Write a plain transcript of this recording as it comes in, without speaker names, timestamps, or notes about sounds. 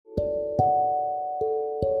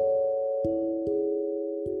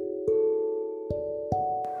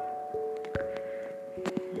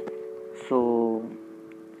So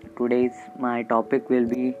today's my topic will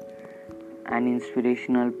be an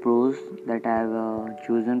inspirational prose that I have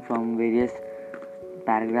chosen from various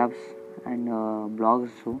paragraphs and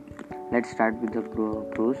blogs. So let's start with the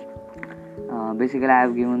prose. Basically, I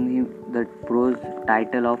have given him the prose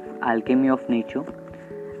title of Alchemy of Nature.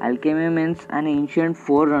 Alchemy means an ancient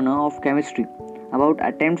forerunner of chemistry, about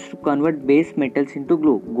attempts to convert base metals into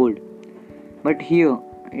gold. But here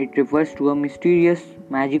it refers to a mysterious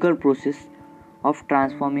magical process of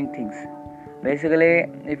transforming things. Basically,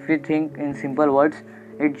 if we think in simple words,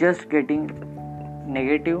 it's just getting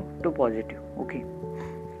negative to positive. Okay.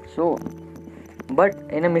 So, but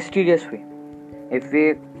in a mysterious way. If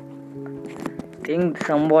we think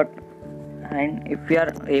somewhat and if we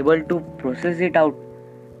are able to process it out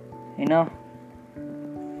in a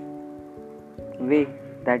way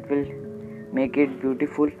that will make it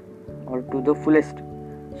beautiful or to the fullest,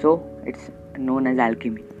 so it's known as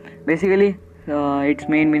alchemy. Basically, its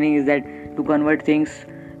main meaning is that to convert things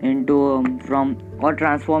into from or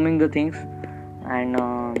transforming the things and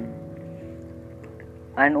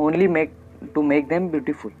only make them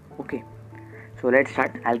beautiful. Okay, so let's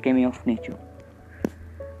start. Alchemy of nature.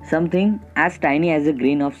 Something as tiny as a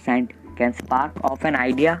grain of sand can spark off an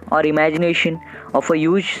idea or imagination of a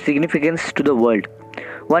huge significance to the world.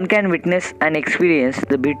 One can witness and experience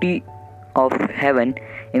the beauty of heaven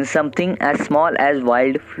in something as small as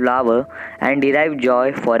wild flower and derive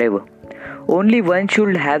joy forever. Only one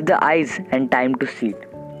should have the eyes and time to see it.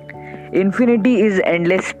 Infinity is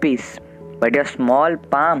endless space, but your small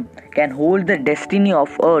palm can hold the destiny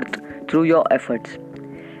of earth through your efforts.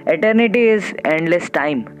 Eternity is endless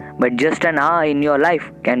time, but just an hour in your life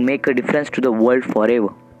can make a difference to the world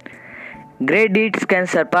forever. Great deeds can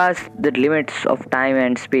surpass the limits of time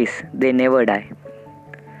and space, they never die.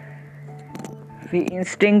 We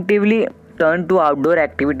instinctively turn to outdoor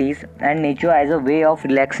activities and nature as a way of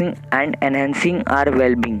relaxing and enhancing our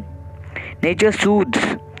well being. Nature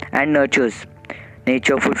soothes and nurtures.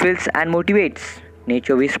 Nature fulfills and motivates.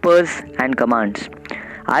 Nature whispers and commands.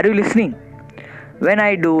 Are you listening? When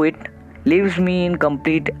I do it, leaves me in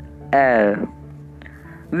complete awe.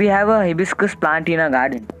 We have a hibiscus plant in our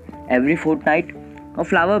garden. Every fortnight, a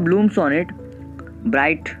flower blooms on it,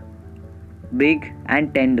 bright, big,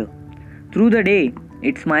 and tender. Through the day,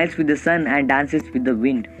 it smiles with the sun and dances with the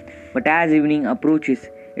wind. But as evening approaches,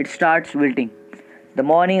 it starts wilting. The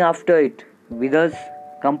morning after it withers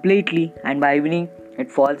completely, and by evening, it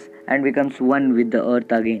falls and becomes one with the earth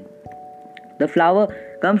again. The flower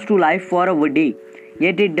comes to life for a day,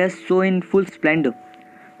 yet it does so in full splendor.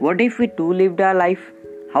 What if we too lived our life,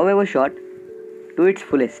 however short, to its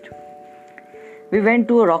fullest? We went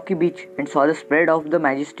to a rocky beach and saw the spread of the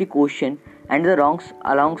majestic ocean and the rocks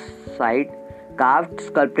alongside, carved,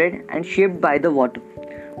 sculpted, and shaped by the water.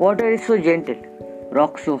 Water is so gentle,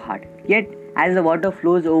 rock so hard. Yet, as the water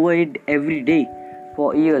flows over it every day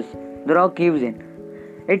for years, the rock gives in.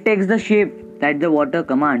 It takes the shape that the water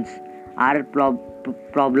commands. Our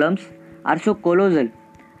problems are so colossal,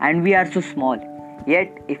 and we are so small.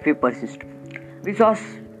 Yet, if we persist, we saw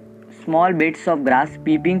small bits of grass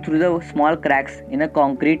peeping through the small cracks in a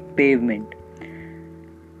concrete pavement.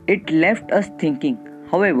 It left us thinking,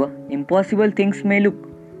 however impossible things may look,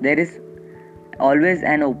 there is always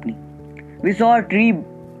an opening. We saw a tree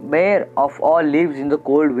bare of all leaves in the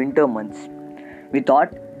cold winter months. We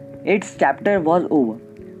thought its chapter was over.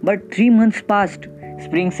 But 3 months passed,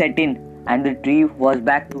 spring set in, and the tree was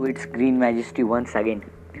back to its green majesty once again,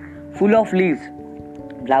 full of leaves,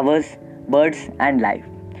 flowers, birds, and life.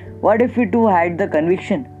 What if we too had the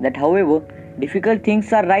conviction that however difficult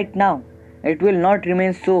things are right now, it will not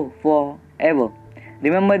remain so forever?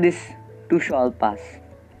 Remember, this too shall pass.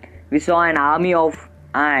 We saw an army of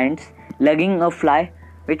ants lugging a fly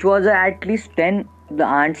which was at least 10 the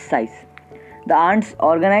ant's size. The ants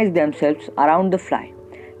organized themselves around the fly,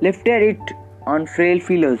 lifted it on frail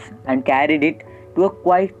feelers, and carried it to a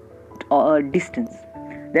quite distance.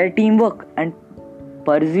 Their teamwork and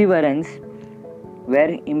perseverance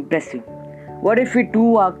were impressive. What if we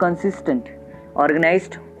too are consistent,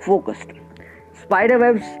 organized, focused? Spider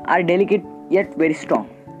webs are delicate yet very strong.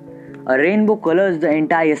 A rainbow colors the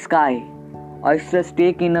entire sky. Oysters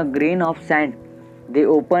take in a grain of sand. They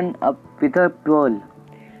open up with a pearl.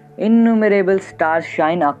 Innumerable stars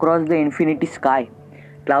shine across the infinity sky.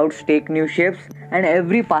 Clouds take new shapes and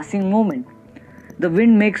every passing moment. The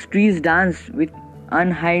wind makes trees dance with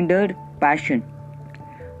unhindered passion.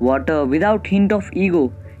 Water, without hint of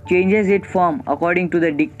ego, changes its form according to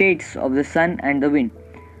the dictates of the sun and the wind.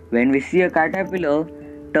 When we see a caterpillar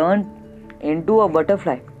turn into a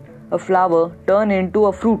butterfly, a flower turn into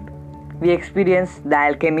a fruit, we experience the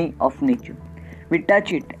alchemy of nature. We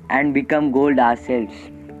touch it and become gold ourselves.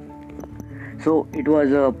 So it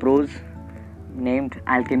was a prose named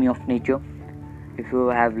Alchemy of Nature. If you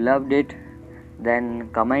have loved it, then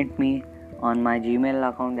comment me on my Gmail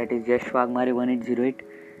account, that is yashwagmare1808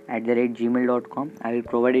 @gmail.com. I will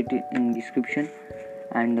provide it in description.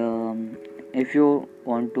 And if you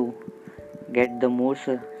want to get the more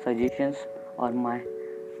suggestions on my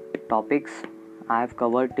topics I have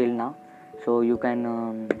covered till now, so you can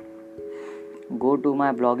go to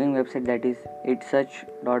my blogging website, that is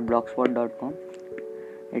itsearch.blogspot.com.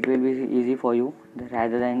 It will be easy for you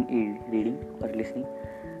rather than reading or listening.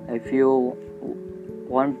 If you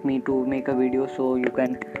want me to make a video, so you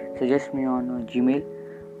can suggest me on Gmail,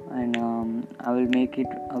 and I will make it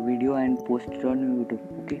a video and post it on YouTube.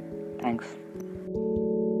 Okay, thanks.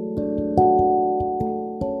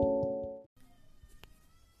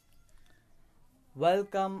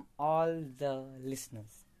 Welcome all the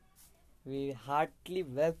listeners. We heartily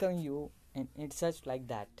welcome you in It's Such Like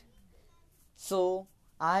That. So,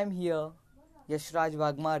 I'm here, Yashraj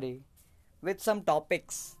Wagmare, with some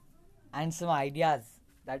topics and some ideas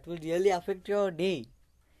that will really affect your day.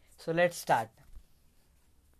 So, let's start.